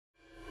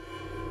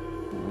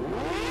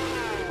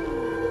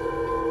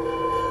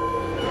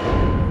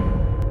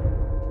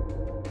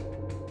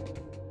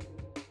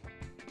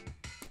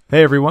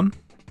Hey everyone,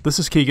 this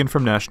is Keegan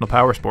from National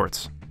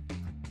Powersports.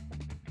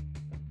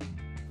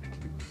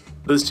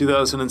 This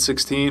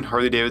 2016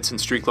 Harley-Davidson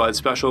Street Glide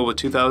Special with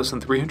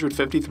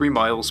 2,353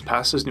 miles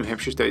passes New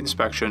Hampshire State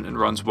inspection and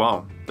runs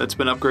well. It's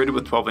been upgraded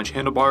with 12-inch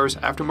handlebars,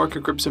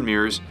 aftermarket grips and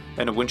mirrors,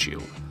 and a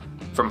windshield.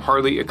 From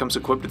Harley, it comes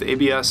equipped with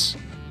ABS,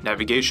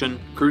 navigation,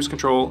 cruise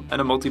control,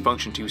 and a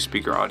multifunction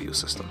 2-speaker audio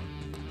system.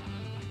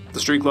 The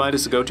Street Glide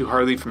is the go-to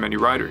Harley for many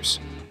riders.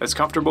 It's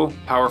comfortable,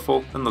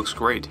 powerful, and looks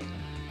great.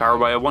 Powered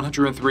by a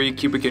 103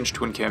 cubic inch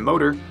twin-cam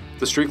motor,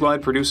 the Street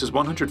Glide produces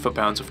 100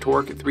 foot-pounds of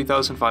torque at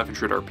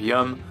 3,500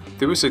 RPM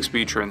through a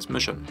 6-speed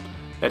transmission.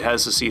 It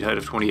has a seat height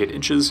of 28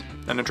 inches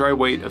and a dry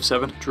weight of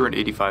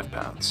 785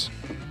 pounds.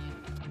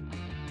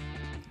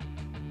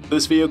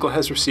 This vehicle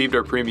has received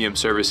our premium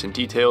service in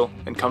detail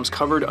and comes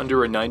covered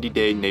under a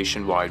 90-day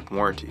nationwide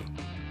warranty.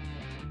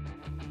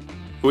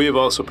 We have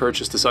also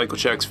purchased the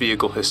CycleCheck's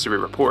Vehicle History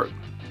Report.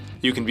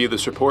 You can view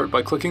this report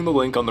by clicking the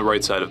link on the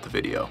right side of the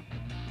video.